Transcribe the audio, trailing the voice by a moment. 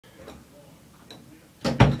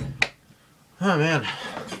Oh man.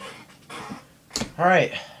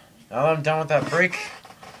 Alright, now that I'm done with that break,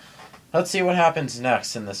 let's see what happens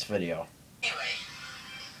next in this video. Anyway,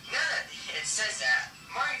 now that it says that,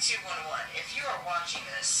 Mario 211, if you are watching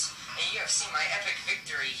this, and you have seen my epic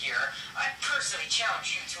victory here, I personally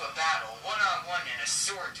challenge you to a battle, one-on-one in a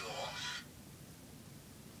sword duel.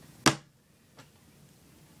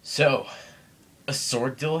 So, a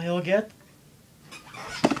sword duel he'll get?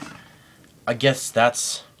 I guess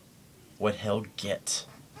that's what he'll get.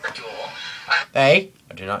 Hey,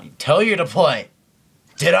 I did not tell you to play.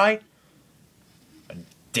 Did I? I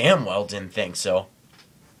damn well didn't think so.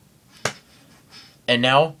 And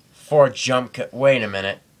now for a jump cut. Wait a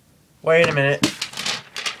minute.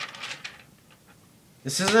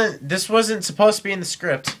 This wasn't supposed to be in the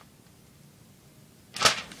script.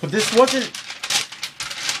 But this wasn't.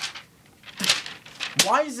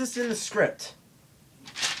 Why is this in the script?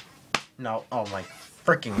 No, oh my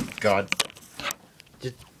freaking god.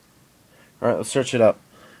 Alright, let's search it up.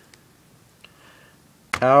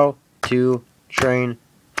 How to train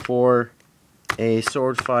for a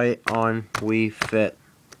sword fight on Wii Fit.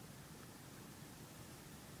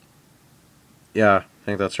 Yeah, I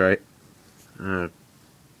think that's right.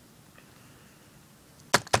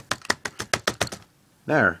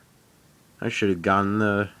 There. I should have gotten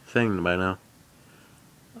the thing by now.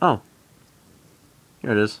 Oh. Here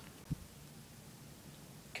it is.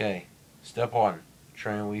 Okay. Step 1.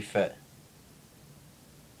 Train Wii Fit.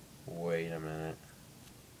 Wait a minute.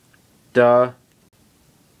 Duh.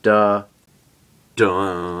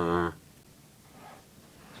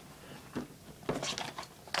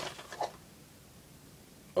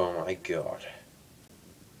 Oh my god.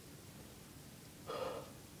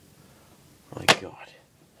 My god.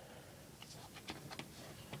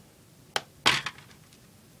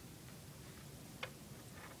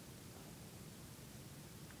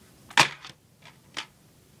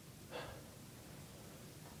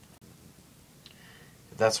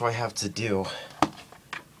 That's what I have to do.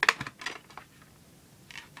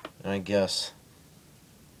 And I guess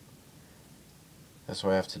that's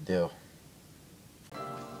what I have to do.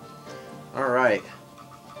 Alright.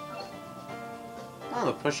 Oh,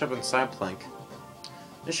 the push-up and side plank.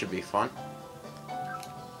 This should be fun.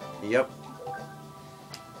 Yep.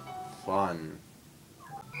 Fun.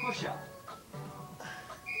 Push-up.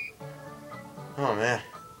 Oh man.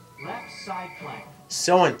 Left side plank.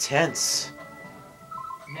 So intense.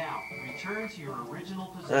 Now, return to your original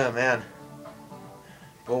position. Oh man.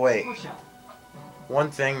 But wait. Push-up. One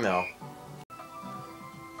thing though.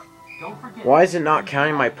 Don't forget. Why is it not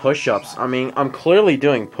counting my push-ups? I mean, I'm clearly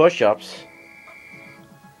doing push-ups.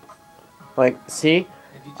 Like, see?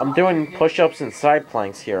 I'm doing push-ups and side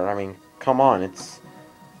planks here. I mean, come on. It's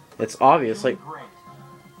obvious. Like,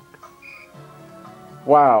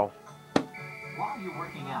 wow. While you're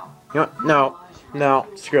working out. You know, no,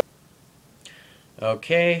 screw it.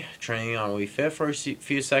 Okay, training on Wii Fit for a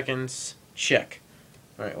few seconds. Check.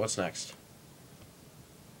 Alright, what's next?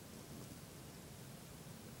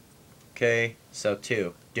 Okay, step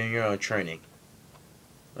 2. Doing your own training.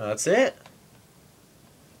 That's it?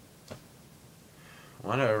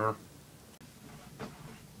 Whatever.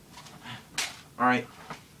 Alright.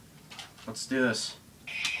 Let's do this.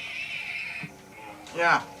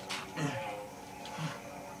 Yeah.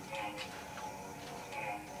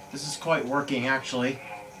 This is quite working, actually.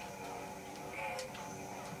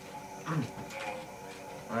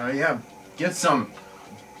 Yeah, get some.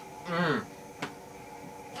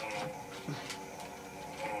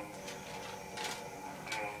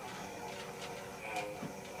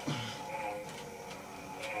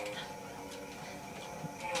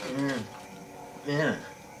 Yeah.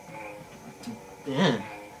 Yeah.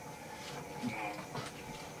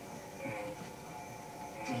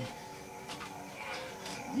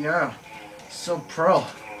 Yeah. So pro.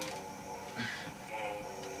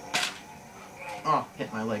 Oh,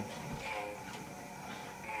 hit my leg.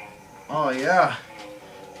 Oh, yeah.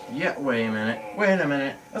 Yeah, wait a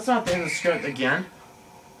minute. That's not the end of the script again.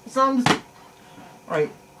 It's not...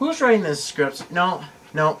 Alright, who's writing this script? No.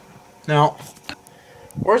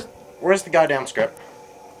 Where's the goddamn script?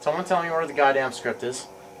 Someone tell me where the goddamn script is.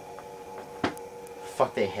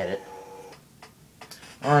 Fuck, they hit it.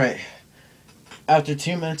 Alright. After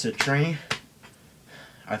 2 minutes of training,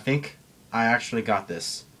 I think I actually got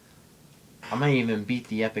this. I might even beat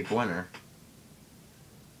the epic winner.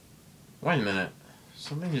 Wait a minute.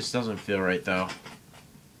 Something just doesn't feel right, though.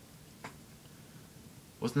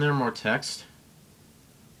 Wasn't there more text?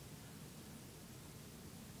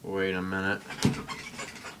 Wait a minute.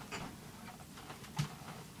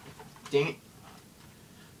 Dang it.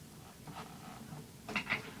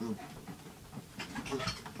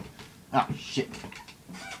 Ah, shit.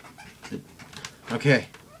 Okay.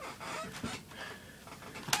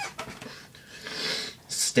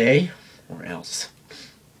 Stay or else.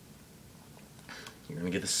 You're gonna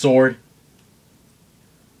get the sword.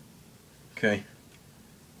 Okay.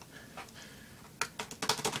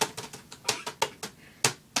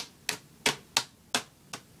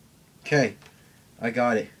 Okay. I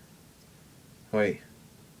got it. Wait.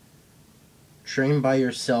 Train by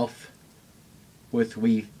yourself with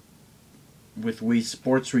Wii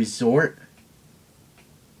Sports Resort.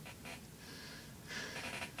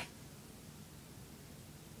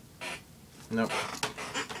 No.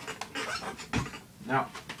 No.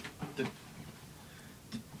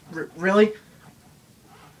 Really?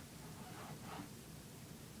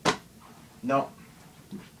 No.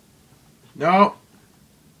 No.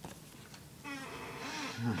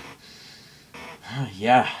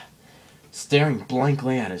 Yeah. Staring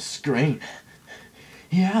blankly at a screen.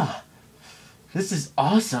 Yeah. This is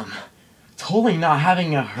awesome. Totally not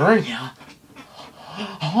having a hernia.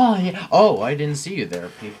 Oh, yeah. Oh, I didn't see you there,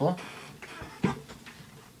 people.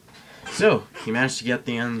 So, you managed to get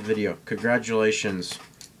the end of the video. Congratulations.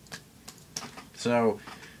 So,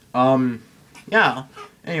 yeah.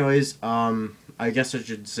 Anyways, I guess I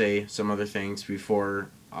should say some other things before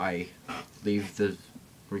I leave the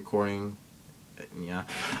recording. Yeah.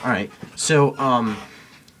 Alright. So,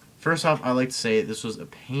 first off, I'd like to say this was a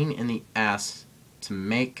pain in the ass to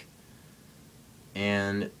make.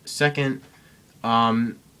 And second,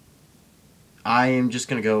 I am just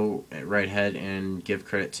going to go right ahead and give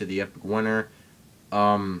credit to the Epic Winner.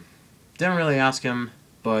 Didn't really ask him,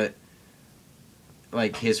 but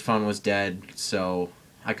like his phone was dead, so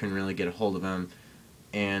I couldn't really get a hold of him.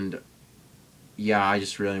 And yeah, I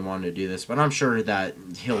just really wanted to do this, but I'm sure that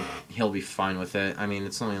he'll be fine with it. I mean,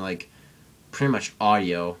 it's only like pretty much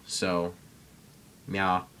audio, so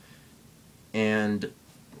yeah. And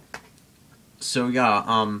so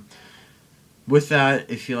yeah, with that,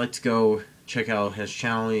 if you like to go check out his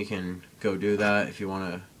channel, you can go do that. If you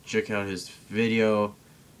want to check out his video,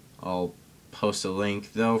 I'll post a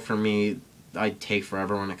link. Though for me, I take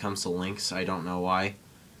forever when it comes to links. I don't know why.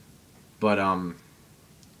 But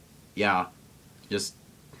yeah, just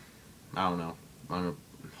I don't know.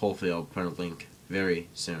 Hopefully I'll put a link very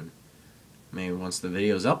soon. Maybe once the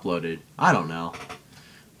video's uploaded. I don't know.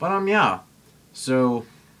 But yeah. So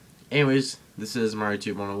anyways, this is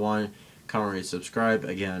MarioTube 101. Comment, rate, subscribe.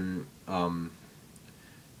 Again,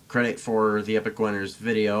 credit for the Epic Winners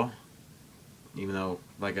video, even though,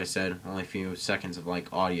 like I said, only a few seconds of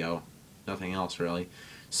like audio, nothing else really.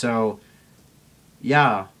 So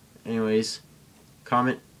yeah, anyways,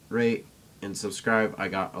 comment, rate, and subscribe. I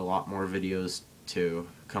got a lot more videos to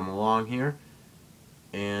come along here,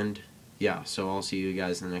 and yeah, so I'll see you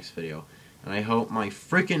guys in the next video. And I hope my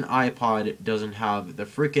freaking iPod doesn't have the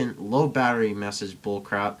freaking low battery message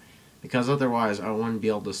bullcrap, because otherwise I wouldn't be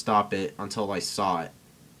able to stop it until I saw it.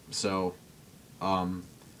 So,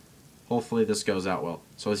 hopefully this goes out well.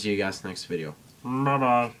 So I'll see you guys in the next video.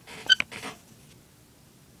 Bye-bye.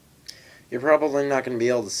 You're probably not going to be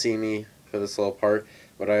able to see me for this little part,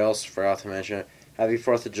 but I also forgot to mention, happy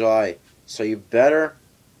 4th of July. So you better,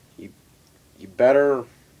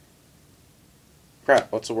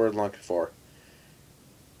 crap, what's the word I'm looking for?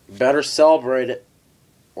 You better celebrate it,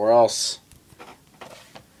 or else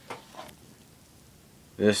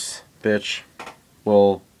this bitch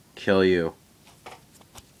will kill you.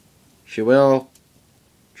 She will.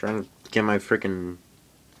 Trying to get my freaking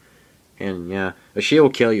hand, yeah. But she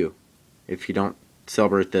will kill you if you don't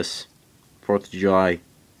celebrate this 4th of July.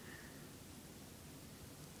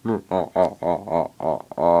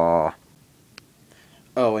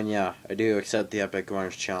 Oh, and yeah, I do accept the Epic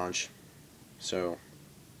Winners challenge. So,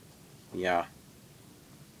 yeah.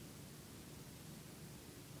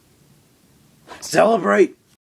 Celebrate!